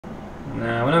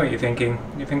Now, I know what you're thinking.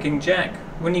 You're thinking, Jack,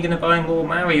 when are you going to buy more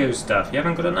Mario stuff? You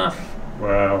haven't got enough.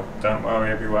 Well, don't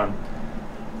worry everyone.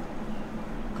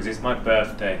 Because it's my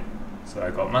birthday. So I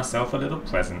got myself a little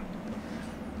present.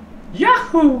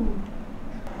 Yahoo!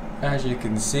 As you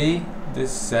can see,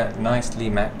 this set nicely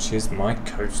matches my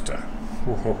coaster.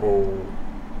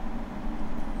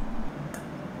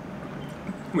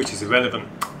 Which is irrelevant.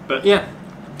 But yeah,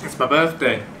 it's my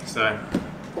birthday, so I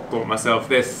bought myself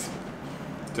this.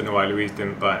 Don't know why Louise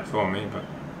didn't buy it for me, but...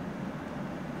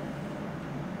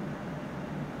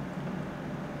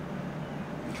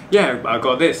 yeah, I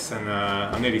got this, and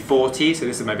I'm nearly 40, so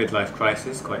this is my midlife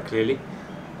crisis, quite clearly.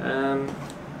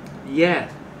 Yeah.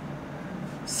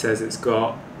 Says it's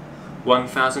got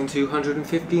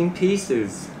 1,215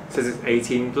 pieces. Says it's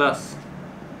 18 plus.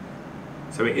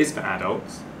 So it is for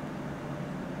adults.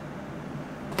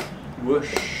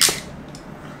 Whoosh.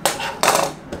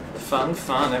 Fun,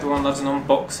 fun. Everyone loves an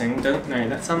unboxing, don't they?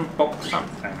 Let's unbox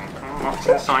something. What's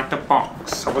inside the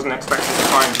box? I wasn't expecting to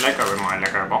find Lego in my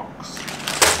Lego box.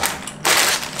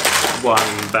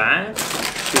 1 bag,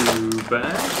 2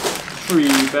 bags, 3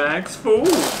 bags full,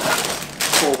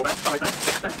 4 bags, 5 bags,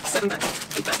 6 bags, 7 bags,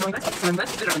 8 bags, 9 bags, 10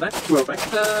 bags, 11 bags, 12 bags,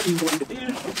 13, 14,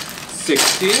 15,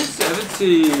 16,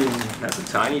 17. That's a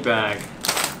tiny bag.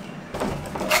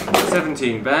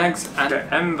 17 bags and an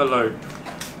envelope.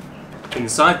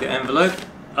 Inside the envelope,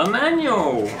 a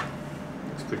manual.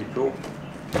 Looks pretty cool.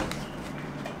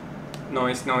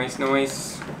 Nice, nice,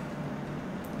 nice.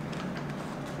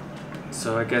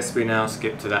 So I guess we now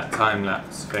skip to that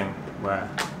time-lapse thing where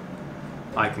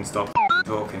I can stop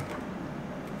talking.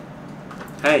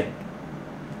 Hey,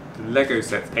 the Lego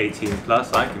set's 18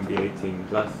 plus, I can be 18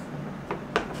 plus.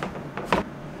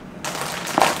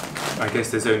 I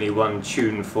guess there's only one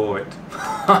tune for it.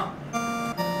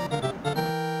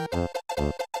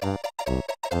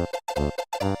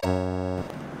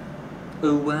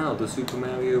 Oh wow, the Super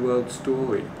Mario World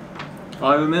story.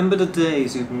 I remember the day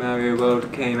Super Mario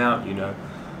World came out, you know.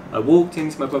 I walked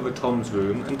into my brother Tom's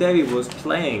room and there he was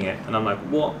playing it, and I'm like,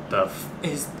 what the f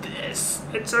is this?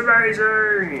 It's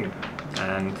amazing!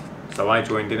 And so I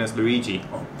joined in as Luigi,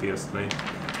 obviously.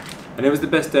 And it was the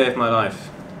best day of my life,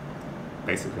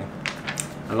 basically.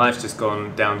 My life's just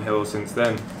gone downhill since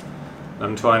then.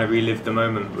 I'm trying to relive the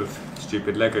moment with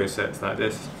stupid Lego sets like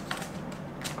this.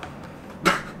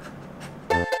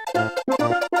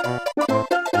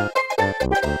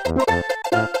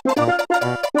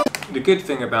 The good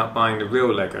thing about buying the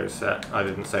real Lego set, I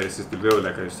didn't say this is the real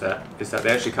Lego set, is that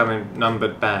they actually come in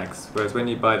numbered bags, whereas when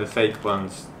you buy the fake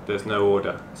ones, there's no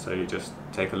order, so you just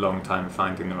take a long time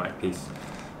finding the right piece.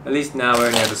 At least now I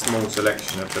only have a small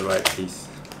selection of the right piece.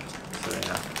 So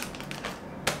yeah.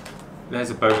 There's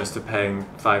a bonus to paying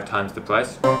 5 times the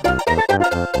price.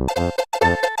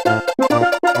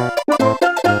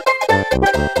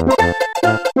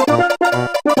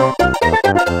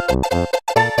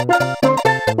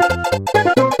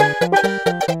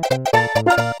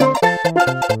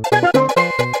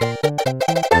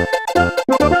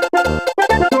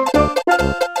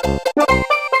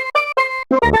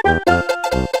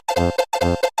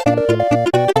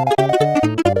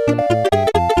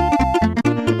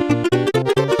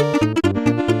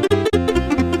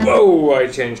 Whoa! I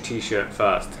changed t-shirt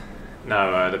fast.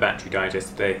 No, the battery died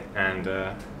yesterday and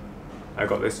I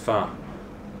got this far.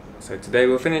 So today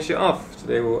we'll finish it off.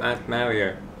 Today we'll add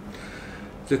Mario.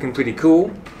 It's looking pretty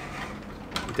cool.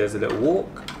 He does a little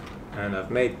walk and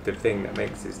I've made the thing that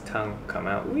makes his tongue come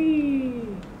out. Whee!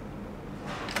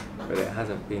 But it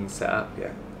hasn't been set up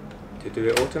yet to do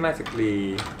it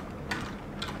automatically.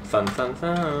 Fun, fun,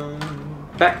 fun.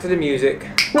 Back to the music.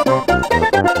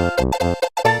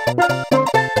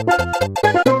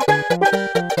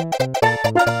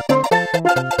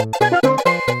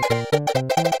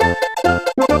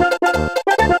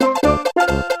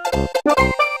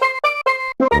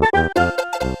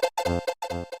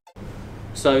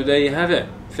 So there you have it,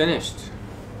 finished.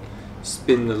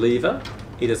 Spin the lever,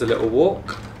 he does a little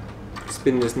walk,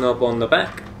 spin this knob on the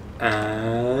back,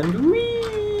 and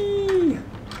whee!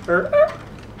 Or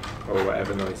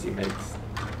whatever noise he makes.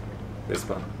 This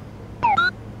one.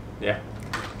 Yeah.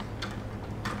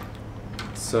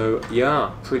 So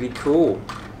yeah, pretty cool.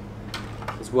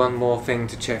 There's one more thing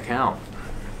to check out.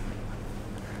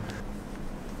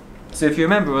 So if you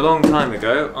remember a long time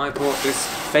ago, I bought this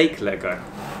fake Lego.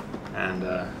 And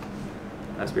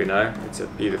as we know, it's a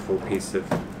beautiful piece of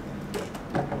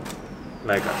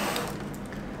Lego.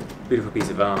 Beautiful piece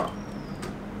of art.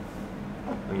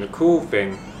 And the cool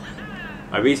thing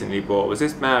I recently bought was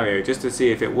this Mario just to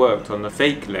see if it worked on the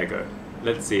fake Lego.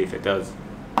 Let's see if it does.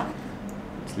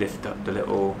 Let's lift up the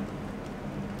little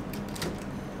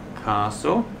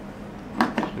castle.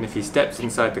 And if he steps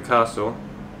inside the castle,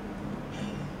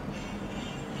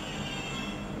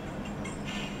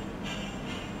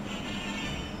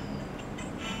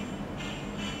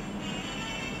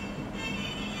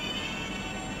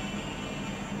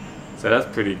 so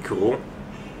that's pretty cool.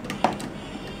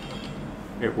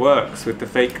 It works with the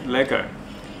fake Lego.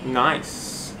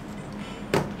 Nice.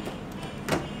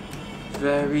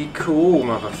 Very cool,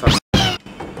 motherfucker.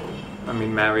 I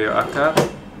mean Mario Aka.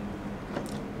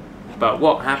 But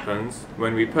what happens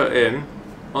when we put him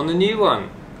on the new one?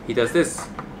 He does this.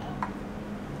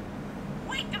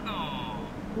 Way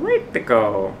to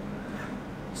go.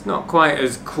 It's not quite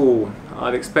as cool.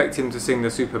 I'd expect him to sing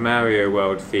the Super Mario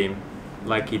World theme,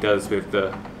 like he does with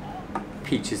the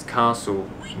Peach's Castle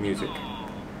music.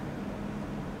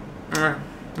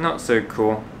 Not so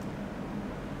cool.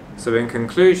 So in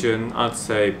conclusion, I'd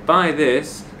say buy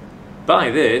this,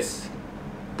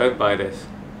 don't buy this.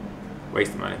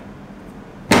 Waste of money.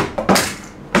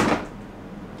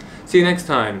 See you next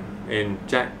time in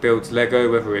Jack Builds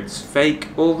Lego, whether it's fake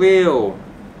or real.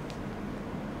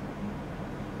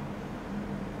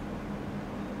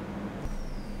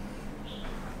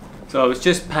 So I was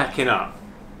just packing up,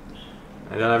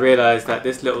 and then I realised that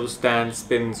this little stand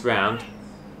spins round,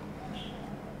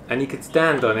 and you could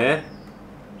stand on it,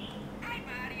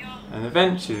 and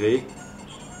eventually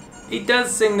he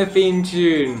does sing the theme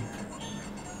tune.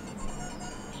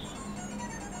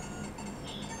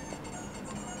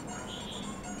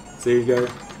 So you go.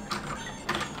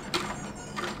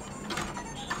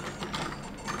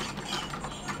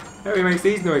 Oh, he makes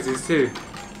these noises too.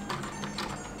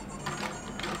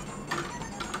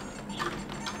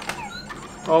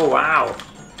 Oh wow!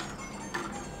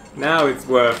 Now it's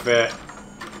worth it.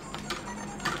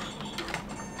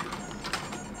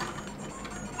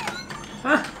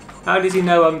 Huh? How does he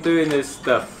know I'm doing this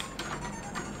stuff?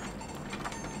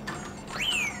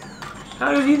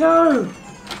 How does he know?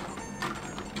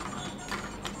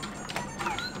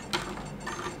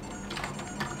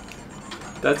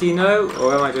 Does he know,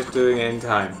 or am I just doing it in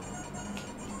time?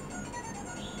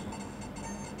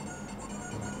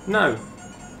 No.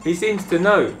 He seems to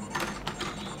know.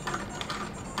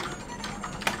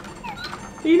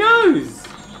 He knows!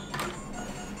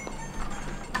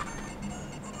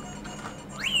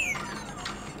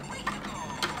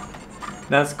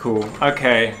 That's cool.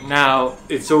 Okay, now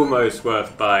it's almost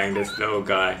worth buying this little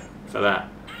guy for that.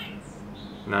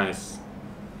 Nice.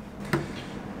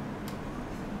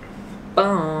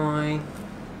 Bye!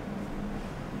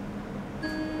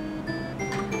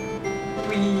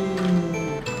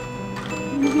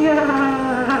 Yeah.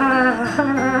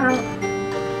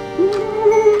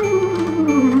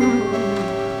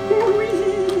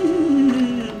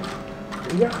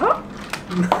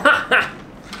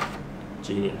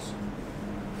 Genius.